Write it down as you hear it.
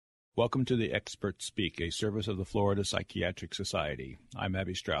Welcome to the Experts Speak, a service of the Florida Psychiatric Society. I'm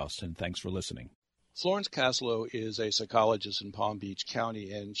Abby Strauss, and thanks for listening. Florence Kaslow is a psychologist in Palm Beach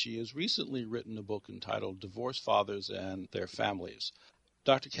County, and she has recently written a book entitled Divorced Fathers and Their Families.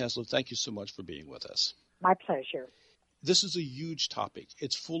 Dr. Kaslow, thank you so much for being with us. My pleasure. This is a huge topic.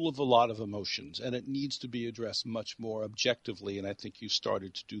 It's full of a lot of emotions, and it needs to be addressed much more objectively, and I think you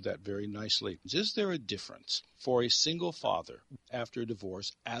started to do that very nicely. Is there a difference for a single father after a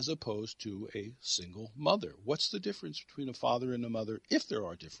divorce as opposed to a single mother? What's the difference between a father and a mother, if there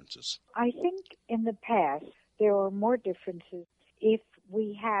are differences? I think in the past there were more differences if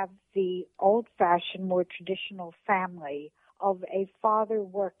we have the old-fashioned, more traditional family of a father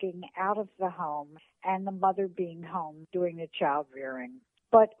working out of the home and the mother being home doing the child rearing.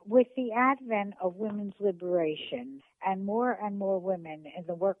 But with the advent of women's liberation and more women in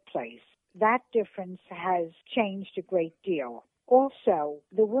the workplace, that difference has changed a great deal. Also,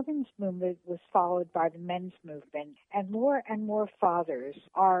 the women's movement was followed by the men's movement, and more fathers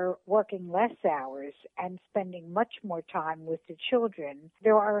are working less hours and spending much more time with the children.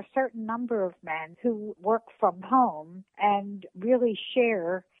 There are a certain number of men who work from home and really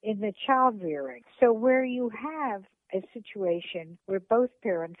share in the child rearing. So where you have a situation where both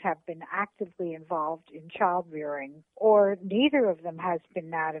parents have been actively involved in child rearing, or neither of them has been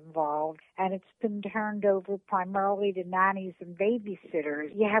that involved, and it's been turned over primarily to nannies and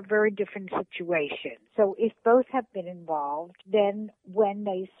babysitters, you have very different situations. So if both have been involved, then when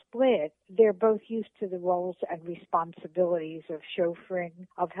they split, they're both used to the roles and responsibilities of chauffeuring,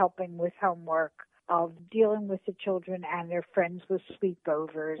 of helping with homework, of dealing with the children and their friends with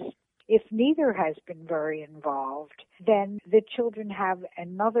sleepovers. If neither has been very involved, then the children have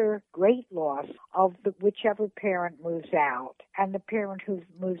another great loss of whichever parent moves out. And the parent who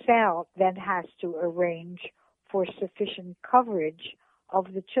moves out then has to arrange for sufficient coverage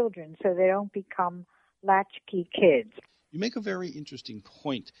of the children so they don't become latchkey kids. You make a very interesting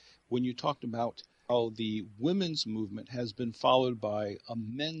point when you talked about how the women's movement has been followed by a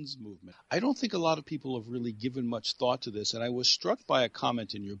men's movement. I don't think a lot of people have really given much thought to this, and I was struck by a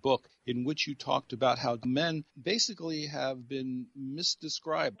comment in your book in which you talked about how men basically have been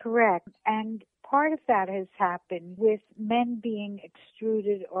misdescribed. Correct, and part of that has happened with men being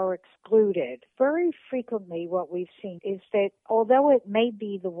extruded or excluded. Very frequently what we've seen is that although it may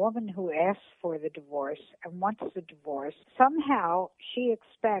be the woman who asks for the divorce and wants the divorce, somehow she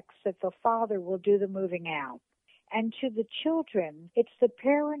expects that the father will do the moving out. And to the children, it's the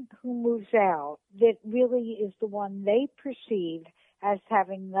parent who moves out that really is the one they perceive as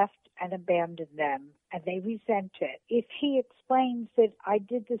having left and abandoned them, and they resent it. If he explains that I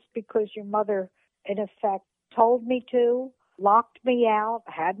did this because your mother, in effect, told me to, locked me out,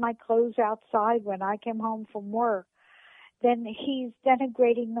 had my clothes outside when I came home from work, then he's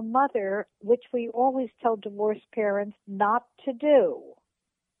denigrating the mother, which we always tell divorced parents not to do.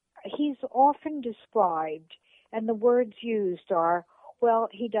 He's often described, and the words used are, well,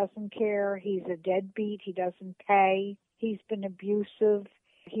 he doesn't care, he's a deadbeat, he doesn't pay, he's been abusive,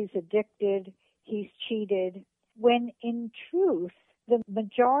 he's addicted, he's cheated, when in truth, the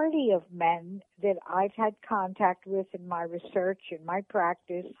majority of men that I've had contact with in my research, in my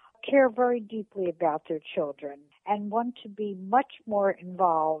practice, care very deeply about their children and want to be much more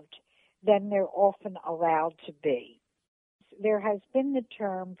involved than they're often allowed to be. There has been the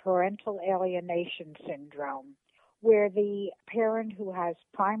term parental alienation syndrome, where the parent who has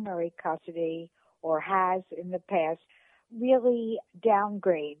primary custody or has in the past really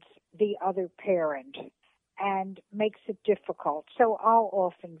downgrades the other parent and makes it difficult. So I'll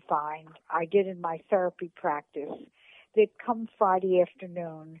often find, I did in my therapy practice, that come Friday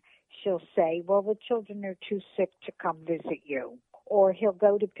afternoon, she'll say, well, the children are too sick to come visit you. Or he'll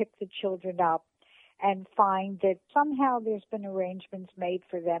go to pick the children up and find that somehow there's been arrangements made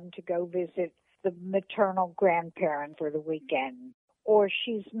for them to go visit the maternal grandparent for the weekend. Or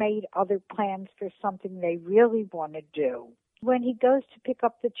she's made other plans for something they really want to do. When he goes to pick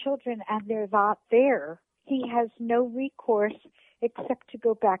up the children and they're not there, he has no recourse except to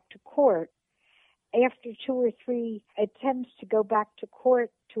go back to court. After 2 or 3 attempts to go back to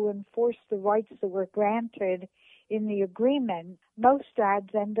court to enforce the rights that were granted in the agreement, most dads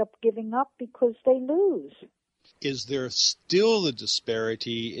end up giving up because they lose. Is there still a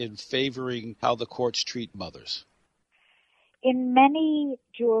disparity in favoring how the courts treat mothers? In many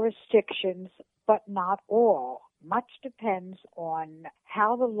jurisdictions, but not all. Much depends on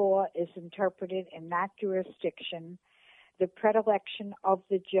how the law is interpreted in that jurisdiction, the predilection of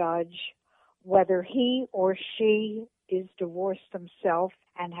the judge, whether he or she is divorced himself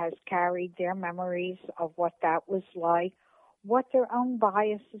and has carried their memories of what that was like, what their own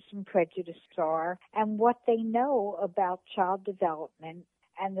biases and prejudices are and what they know about child development,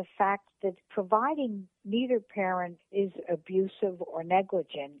 and the fact that providing neither parent is abusive or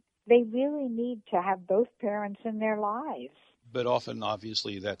negligent, they really need to have both parents in their lives. But often,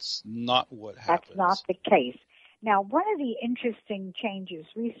 obviously, that's not what happens. That's not the case. Now, one of the interesting changes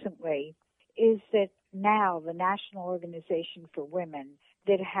recently is that now the National Organization for Women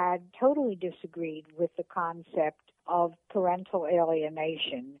that had totally disagreed with the concept of parental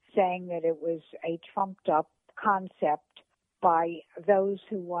alienation, saying that it was a trumped-up concept by those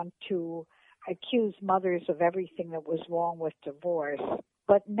who want to accuse mothers of everything that was wrong with divorce.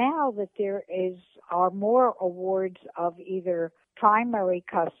 But now that there are more awards of either primary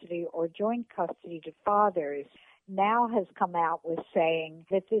custody or joint custody to fathers, now has come out with saying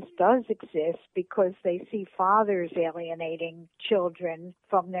that this does exist because they see fathers alienating children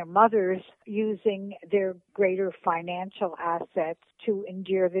from their mothers, using their greater financial assets to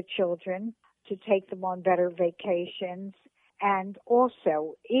endear the children, to take them on better vacations. And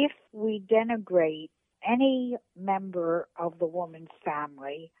also, if we denigrate any member of the woman's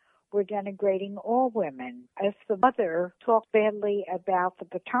family, we're denigrating all women. If the mother talks badly about the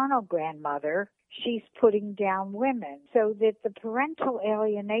paternal grandmother, she's putting down women, so that the parental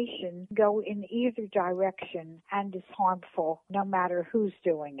alienation go in either direction and is harmful no matter who's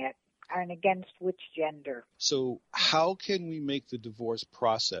doing it and against which gender. So how can we make the divorce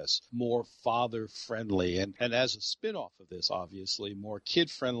process more father-friendly and as a spin-off of this, obviously, more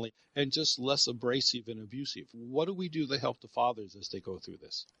kid-friendly and just less abrasive and abusive? What do we do to help the fathers as they go through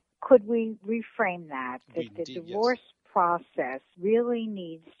this? Could we reframe that? That the divorce process really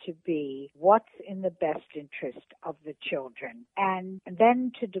needs to be what's in the best interest of the children, and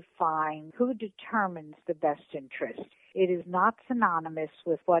then to define who determines the best interest. It is not synonymous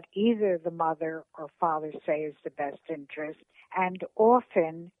with what either the mother or father say is the best interest, and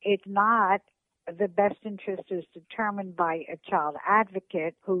often it's not. The best interest is determined by a child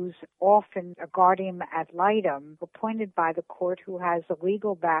advocate who's often a guardian ad litem appointed by the court who has a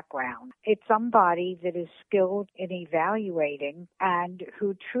legal background. It's somebody that is skilled in evaluating and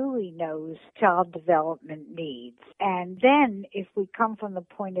who truly knows child development needs. And then if we come from the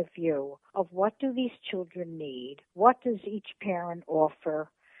point of view of what do these children need, what does each parent offer,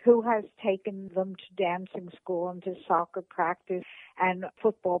 who has taken them to dancing school and to soccer practice and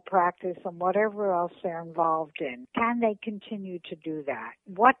football practice and whatever else they're involved in. Can they continue to do that?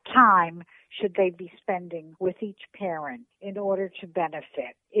 What time should they be spending with each parent in order to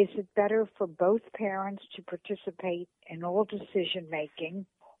benefit? Is it better for both parents to participate in all decision making?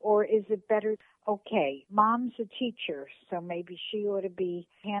 Or is it better, okay, mom's a teacher, so maybe she ought to be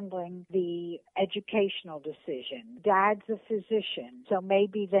handling the educational decision. Dad's a physician, so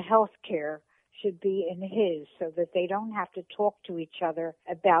maybe the health care should be in his so that they don't have to talk to each other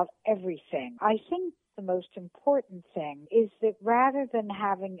about everything. I think the most important thing is that rather than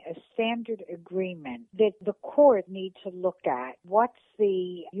having a standard agreement, that the court needs to look at what's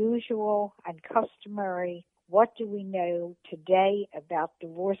the usual and customary. What do we know today about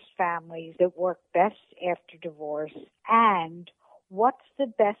divorced families that work best after divorce? And what's the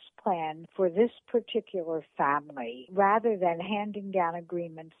best plan for this particular family, rather than handing down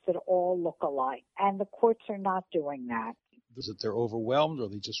agreements that all look alike? And the courts are not doing that. Is it they're overwhelmed or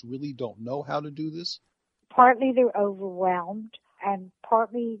they just really don't know how to do this? Partly they're overwhelmed and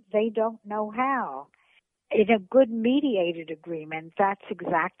partly they don't know how. In a good mediated agreement, that's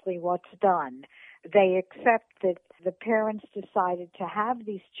exactly what's done. They accept that the parents decided to have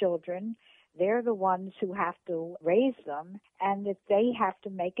these children. They're the ones who have to raise them, and that they have to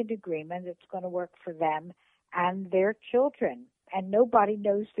make an agreement that's going to work for them and their children. And nobody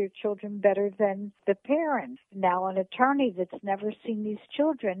knows their children better than the parents. Now, an attorney that's never seen these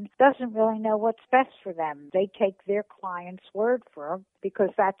children doesn't really know what's best for them. They take their client's word for them because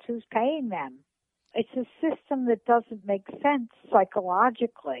that's who's paying them. It's a system that doesn't make sense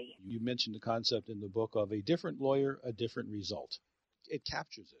psychologically. You mentioned the concept in the book of a different lawyer, a different result. It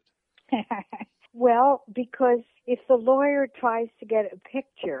captures it. Well, because if the lawyer tries to get a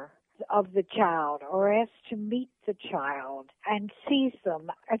picture of the child or asks to meet the child and sees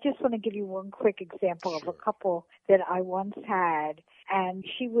them, I just want to give you one quick example of a couple that I once had. And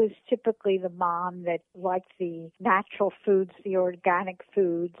she was typically the mom that liked the natural foods, the organic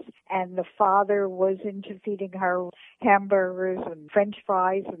foods, and the father was into feeding her hamburgers and French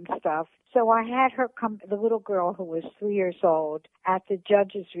fries and stuff. So I had her come, the little girl who was 3 years old, at the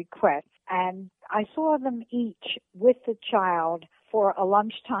judge's request, and I saw them each with the child for a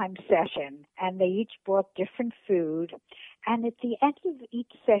lunchtime session, and they each brought different food. And at the end of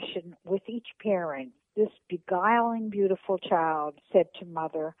each session with each parent, This beguiling, beautiful child said to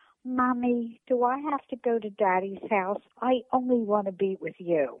Mother, "Mommy, do I have to go to Daddy's house? I only want to be with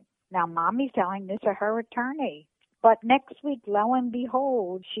you." Now, Mommy's telling this to her attorney. But next week, lo and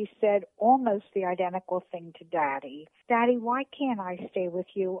behold, she said almost the identical thing to Daddy. "Daddy, why can't I stay with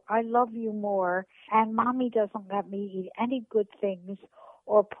you? I love you more, and Mommy doesn't let me eat any good things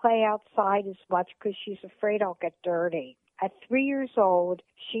or play outside as much because she's afraid I'll get dirty." At 3 years old,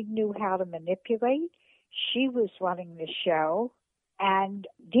 she knew how to manipulate. She was running the show, and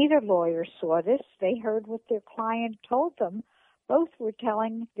neither lawyer saw this. They heard what their client told them. Both were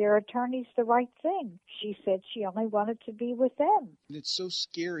telling their attorneys the right thing. She said she only wanted to be with them. It's so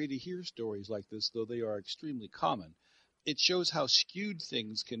scary to hear stories like this, though they are extremely common. It shows how skewed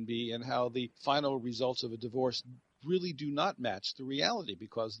things can be and how the final results of a divorce really do not match the reality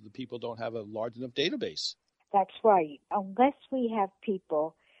because the people don't have a large enough database. That's right. Unless we have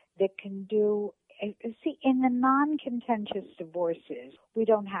people that can do, see, in the non-contentious divorces, we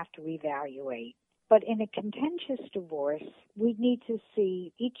don't have to evaluate. But in a contentious divorce, we need to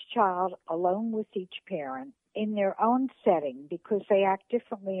see each child alone with each parent in their own setting because they act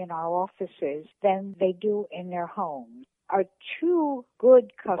differently in our offices than they do in their homes. A true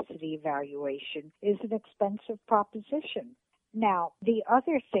good custody evaluation is an expensive proposition. Now, the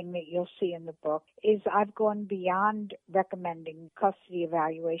other thing that you'll see in the book is I've gone beyond recommending custody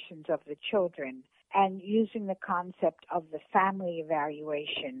evaluations of the children and using the concept of the family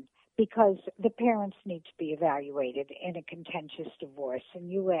evaluation because the parents need to be evaluated in a contentious divorce.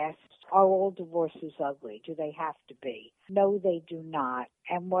 And you asked, are all divorces ugly? Do they have to be? No, they do not.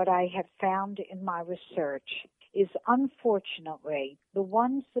 And what I have found in my research is unfortunately the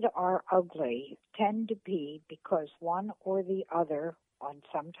ones that are ugly tend to be because one or the other, and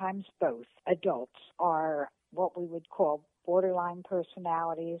sometimes both, adults are what we would call borderline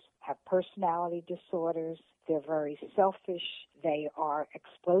personalities, have personality disorders, they're very selfish, they are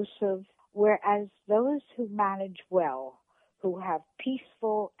explosive, whereas those who manage well, who have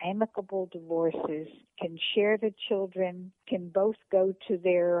peaceful, amicable divorces, can share the children, can both go to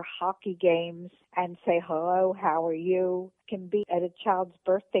their hockey games and say, hello, how are you? Can be at a child's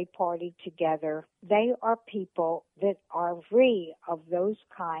birthday party together. They are people that are free of those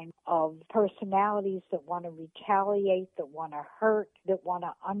kinds of personalities that want to retaliate, that want to hurt, that want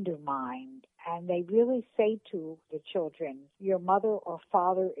to undermine. And they really say to the children, your mother or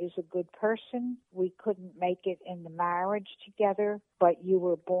father is a good person. We couldn't make it in the marriage together, but you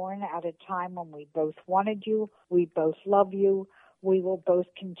were born at a time when we both wanted you. We both love you. We will both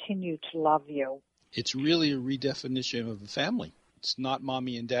continue to love you. It's really a redefinition of the family. It's not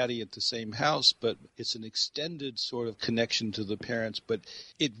mommy and daddy at the same house, but it's an extended sort of connection to the parents. But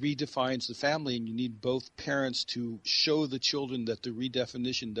it redefines the family, and you need both parents to show the children that the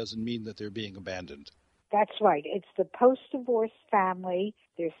redefinition doesn't mean that they're being abandoned. That's right. It's the post-divorce family.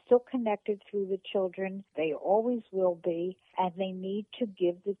 They're still connected through the children. They always will be. And they need to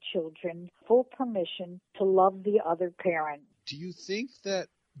give the children full permission to love the other parent. Do you think that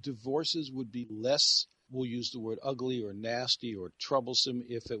divorces would be less, we'll use the word ugly or nasty or troublesome,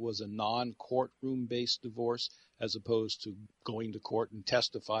 if it was a non-courtroom-based divorce as opposed to going to court and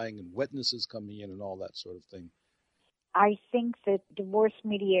testifying and witnesses coming in and all that sort of thing? I think that divorce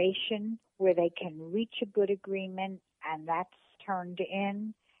mediation, where they can reach a good agreement and that's turned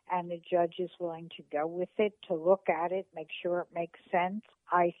in and the judge is willing to go with it, to look at it, make sure it makes sense.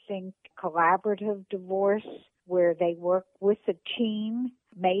 I think collaborative divorce, where they work with a team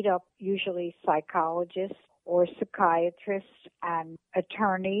made up usually psychologists or psychiatrists and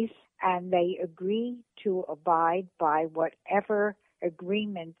attorneys, and they agree to abide by whatever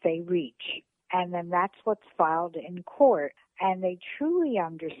agreement they reach. And then that's what's filed in court. And they truly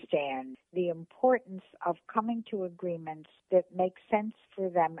understand the importance of coming to agreements that make sense for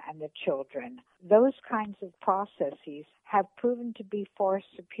them and the children. Those kinds of processes have proven to be far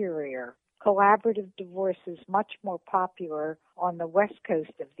superior. Collaborative divorce is much more popular on the west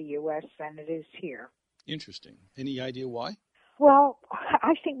coast of the U.S. than it is here. Interesting. Any idea why? Well,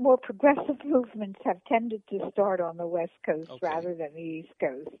 I think more progressive movements have tended to start on the West Coast rather than the East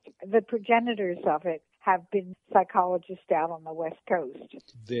Coast. The progenitors of it have been psychologists out on the West Coast.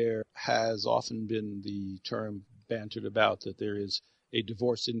 There has often been the term bantered about that there is a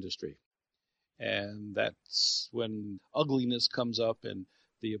divorce industry. And that's when ugliness comes up and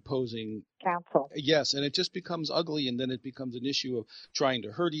the opposing counsel. Yes, and it just becomes ugly, and then it becomes an issue of trying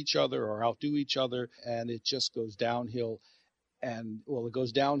to hurt each other or outdo each other, and it just goes downhill. And, well, it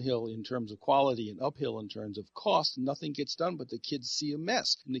goes downhill in terms of quality and uphill in terms of cost. Nothing gets done, but the kids see a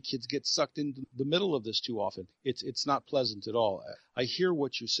mess, and the kids get sucked into the middle of this too often. It's not pleasant at all. I hear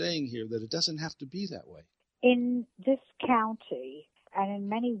what you're saying here, that it doesn't have to be that way. In this county, and in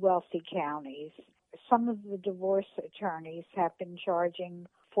many wealthy counties, some of the divorce attorneys have been charging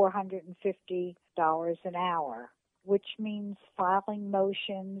 $450 an hour, which means filing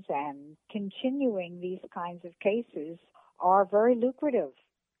motions and continuing these kinds of cases are very lucrative.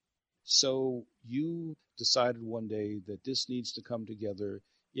 So you decided one day that this needs to come together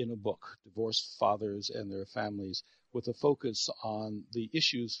in a book, Divorced Fathers and Their Families, with a focus on the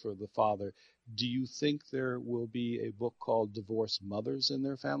issues for the father. Do you think there will be a book called Divorced Mothers and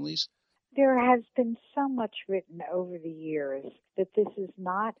Their Families? There has been so much written over the years that this is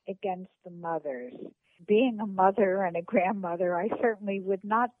not against the mothers. Being a mother and a grandmother, I certainly would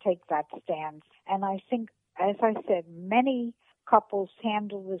not take that stance. And I think, as I said, many couples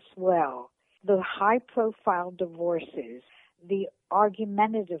handle this well. The high-profile divorces, the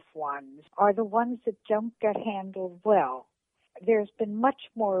argumentative ones, are the ones that don't get handled well. There's been much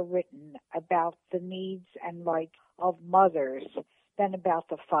more written about the needs and rights of mothers than about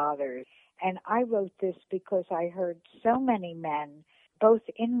the fathers. And I wrote this because I heard so many men, both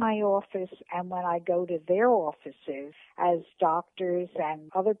in my office and when I go to their offices as doctors and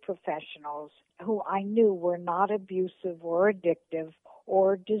other professionals, who I knew were not abusive or addictive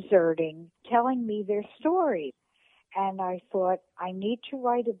or deserting, telling me their story. And I thought, I need to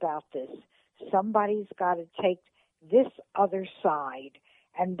write about this. Somebody's got to take this other side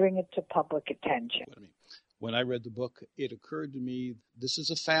and bring it to public attention. When I read the book, it occurred to me this is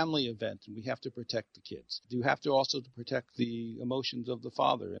a family event, and we have to protect the kids. You have to also protect the emotions of the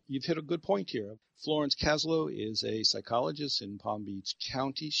father. You've hit a good point here. Florence Kaslow is a psychologist in Palm Beach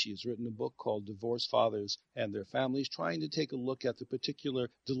County. She has written a book called Divorced Fathers and Their Families, trying to take a look at the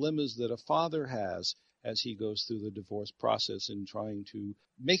particular dilemmas that a father has as he goes through the divorce process and trying to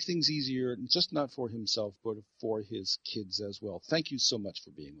make things easier, just not for himself, but for his kids as well. Thank you so much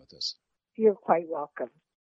for being with us. You're quite welcome.